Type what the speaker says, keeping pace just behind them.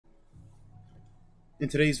In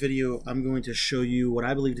today's video, I'm going to show you what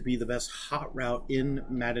I believe to be the best hot route in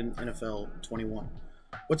Madden NFL 21.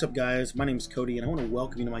 What's up, guys? My name is Cody, and I want to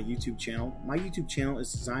welcome you to my YouTube channel. My YouTube channel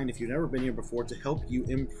is designed, if you've never been here before, to help you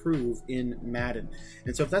improve in Madden.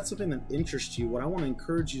 And so if that's something that interests you, what I want to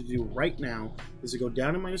encourage you to do right now is to go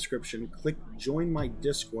down in my description, click join my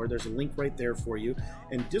Discord. There's a link right there for you.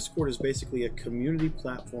 And Discord is basically a community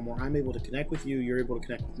platform where I'm able to connect with you, you're able to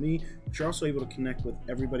connect with me, but you're also able to connect with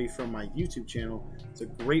everybody from my YouTube channel. It's a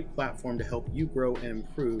great platform to help you grow and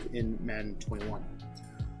improve in Madden 21.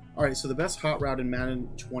 Alright, so the best hot route in Madden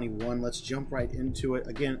 21, let's jump right into it.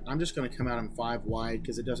 Again, I'm just going to come out in 5 wide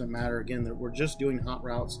because it doesn't matter. Again, that we're just doing hot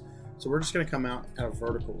routes, so we're just going to come out of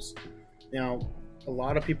verticals. Now, a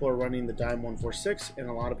lot of people are running the dime 146, and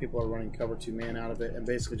a lot of people are running cover 2 man out of it, and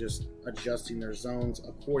basically just adjusting their zones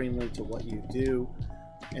accordingly to what you do.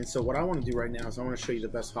 And so what I want to do right now is I want to show you the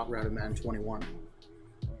best hot route in Madden 21.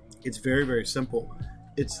 It's very, very simple.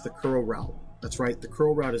 It's the curl route. That's right, the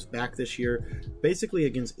curl route is back this year. Basically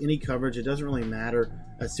against any coverage, it doesn't really matter.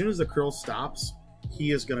 As soon as the curl stops,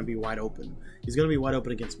 he is going to be wide open. He's going to be wide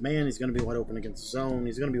open against man. He's going to be wide open against zone.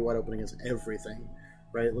 He's going to be wide open against everything.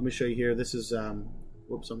 Right? Let me show you here. This is,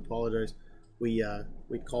 whoops, I apologize. We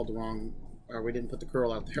called the wrong, or we didn't put the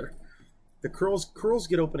curl out there. The curls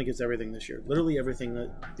get open against everything this year. Literally everything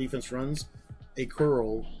that defense runs, a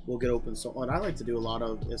curl will get open. So what I like to do a lot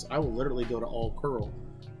of is I will literally go to all curl.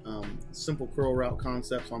 Simple curl route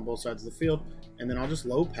concepts on both sides of the field, and then I'll just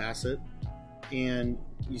low pass it, and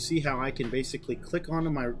you see how I can basically click onto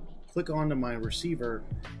my receiver,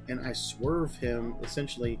 and I swerve him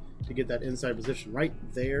essentially to get that inside position right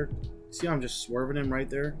there. See how I'm just swerving him right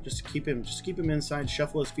there, just to keep him inside,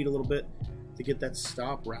 shuffle his feet a little bit to get that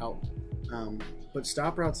stop route. But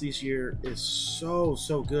stop routes this year is so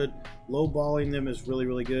good. Low balling them is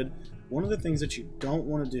really good. One of the things that you don't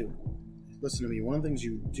want to do, listen to me, one of the things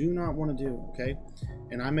you do not want to do, okay?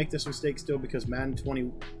 And I make this mistake still because Madden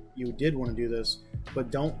 20, you did want to do this, but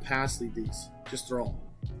don't pass lead these. Just throw them.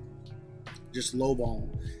 Just low ball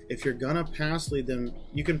them. If you're going to pass lead them,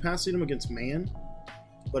 you can pass lead them against man,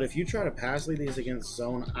 but if you try to pass lead these against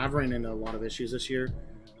zone, I've ran into a lot of issues this year.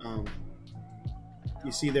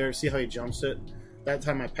 You see there, see how he jumps it? That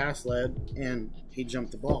time I pass led and he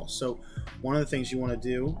jumped the ball. So one of the things you want to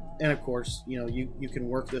do, and of course, you know, you can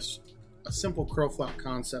work this, a simple curl flap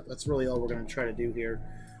concept. That's really all we're going to try to do here.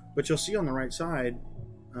 But you'll see on the right side,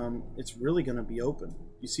 it's really going to be open.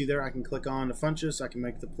 You see there, I can click on the funches, I can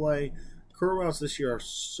make the play. Curl routes this year are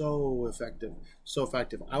so effective, so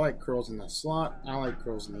effective. I like curls in the slot, I like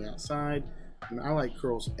curls in the outside, and I like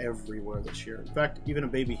curls everywhere this year. In fact, even a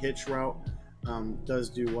baby hitch route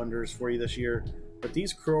does do wonders for you this year. But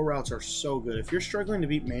these curl routes are so good. If you're struggling to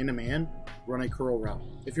beat man-to-man, run a curl route.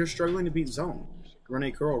 If you're struggling to beat zone, run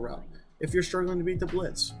a curl route. If you're struggling to beat the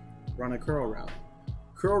blitz, run a curl route.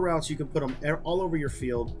 Curl routes, you can put them all over your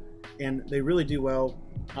field, and they really do well.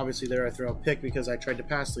 Obviously there I throw a pick because I tried to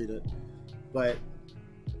pass lead it, but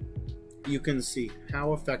you can see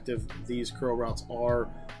how effective these curl routes are.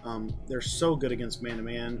 They're so good against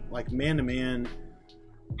man-to-man. Like man-to-man,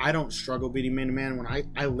 I don't struggle beating man-to-man. When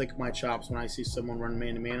I lick my chops when I see someone run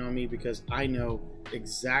man-to-man on me because I know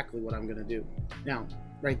exactly what I'm going to do. Now,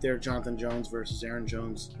 right there, Jonathan Jones versus Aaron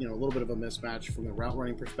Jones, you know, a little bit of a mismatch from the route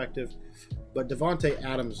running perspective. But Devontae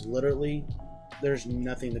Adams, literally, there's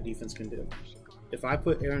nothing the defense can do. If I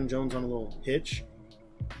put Aaron Jones on a little hitch,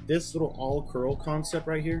 this little all curl concept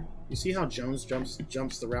right here, you see how Jones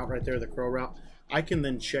jumps the route right there, the curl route? I can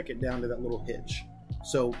then check it down to that little hitch.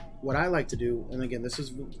 So what I like to do, and again, this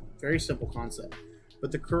is a very simple concept,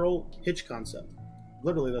 but the curl hitch concept,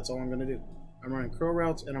 literally that's all I'm going to do. I'm running curl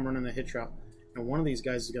routes and I'm running a hitch route. And one of these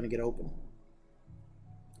guys is going to get open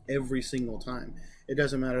every single time. It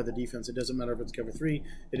doesn't matter the defense. It doesn't matter if it's cover 3.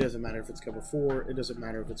 It doesn't matter if it's cover 4. It doesn't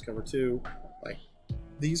matter if it's cover 2. Like,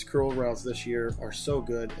 these curl routes this year are so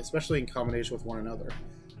good, especially in combination with one another.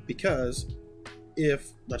 Because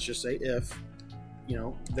if, let's just say if, you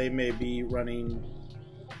know, they may be running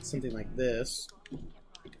something like this,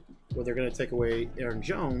 where they're going to take away Aaron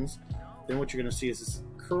Jones, then what you're going to see is this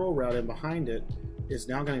curl route in behind it is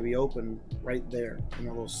now going to be open right there in a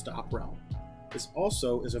little stop route. This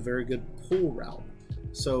also is a very good pull route.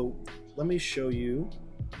 So let me show you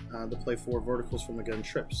the play 4 verticals from the gun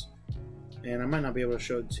trips. And I might not be able to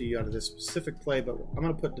show it to you out of this specific play, but I'm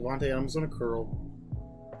going to put Devontae Adams on a curl.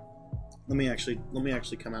 Let me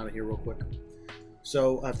actually come out of here real quick.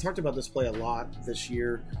 So I've talked about this play a lot this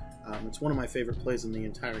year. It's one of my favorite plays in the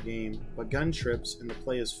entire game. But gun trips, and the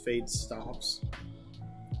play is fade stops.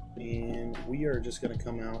 And we are just going to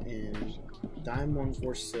come out in dime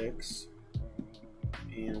 146,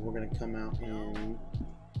 and we're going to come out in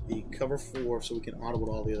the cover 4 so we can audible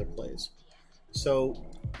all the other plays. So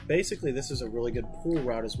basically this is a really good pull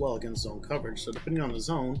route as well against zone coverage. So depending on the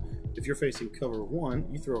zone, if you're facing cover 1,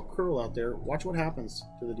 you throw a curl out there, watch what happens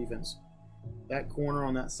to the defense. That corner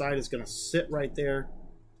on that side is going to sit right there,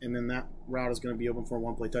 and then that route is going to be open for a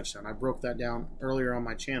one-play touchdown. I broke that down earlier on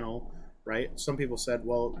my channel, right? Some people said,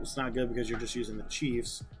 well, it's not good because you're just using the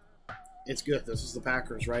Chiefs. It's good. This is the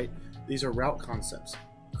Packers, right? These are route concepts.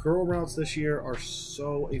 Curl routes this year are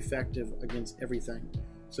so effective against everything.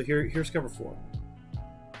 So here's cover 4.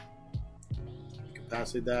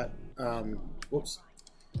 Capacity that. Whoops.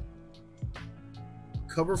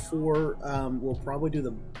 Cover 4 will probably do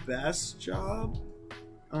the best job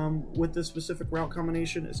with this specific route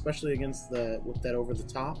combination, especially against with that over the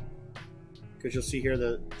top, because you'll see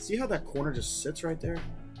here see how that corner just sits right there,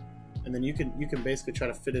 and then you can basically try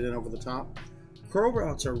to fit it in over the top. Curl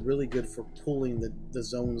routes are really good for pulling the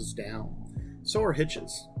zones down. So are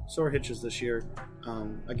hitches. So are hitches this year.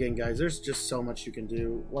 Again, guys, there's just so much you can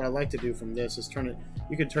do. What I like to do from this is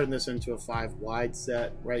you can turn this into a 5 wide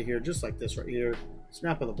set right here, just like this right here.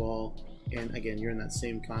 Snap of the ball, and again, you're in that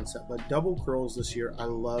same concept. But double curls this year, I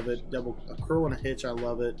love it. A curl and a hitch, I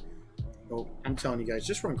love it. Oh, I'm telling you guys,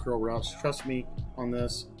 just run curl routes. Trust me on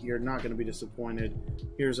this, you're not going to be disappointed.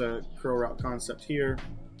 Here's a curl route concept here,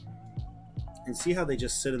 and see how they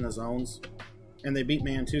just sit in the zones, and they beat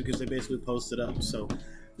man too because they basically post it up. So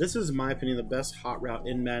this is, in my opinion, the best hot route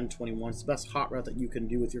in Madden 21. It's the best hot route that you can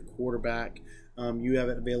do with your quarterback. You have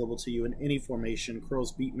it available to you in any formation.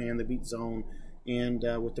 Curls beat man, they beat zone. And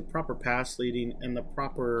with the proper pass leading and the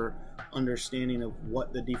proper understanding of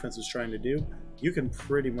what the defense is trying to do, you can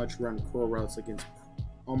pretty much run curl routes against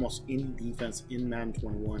almost any defense in Madden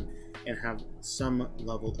 21 and have some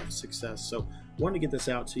level of success. So wanted to get this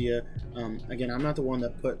out to you. Again, I'm not the one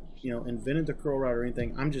that invented the curl route or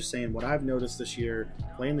anything. I'm just saying what I've noticed this year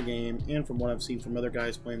playing the game, and from what I've seen from other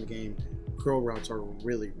guys playing the game, curl routes are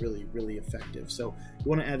really, really, really effective. So you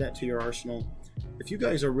want to add that to your arsenal. If you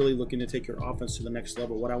guys are really looking to take your offense to the next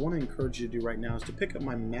level, what I want to encourage you to do right now is to pick up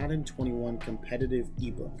my Madden 21 competitive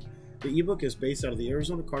ebook. The ebook is based out of the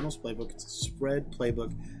Arizona Cardinals playbook. It's a spread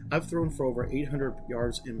playbook. I've thrown for over 800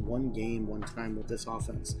 yards in one game one time with this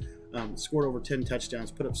offense. Scored over 10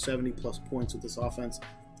 touchdowns, put up 70+ points with this offense.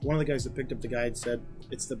 One of the guys that picked up the guide said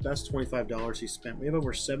it's the best $25 he spent. We have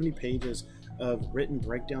over 70 pages of written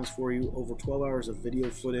breakdowns for you, over 12 hours of video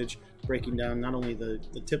footage breaking down not only the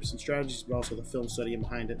tips and strategies, but also the film study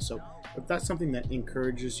behind it. So if that's something that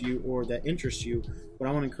encourages you or that interests you, what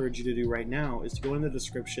I want to encourage you to do right now is to go in the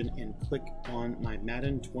description and click on my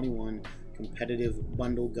Madden 21 competitive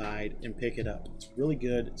bundle guide and pick it up. It's really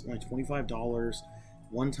good. It's only $25,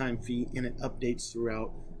 one-time fee, and it updates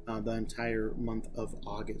throughout the entire month of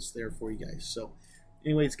August there for you guys. So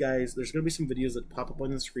anyways, guys, there's going to be some videos that pop up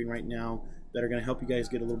on the screen right now that are going to help you guys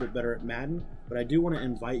get a little bit better at Madden. But I do want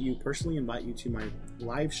to personally invite you to my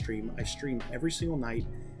live stream. I stream every single night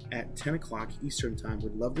at 10 o'clock Eastern time.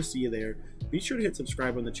 Would love to see you there. Be sure to hit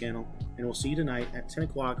subscribe on the channel, and we'll see you tonight at 10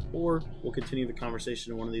 o'clock, or we'll continue the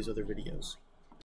conversation in one of these other videos.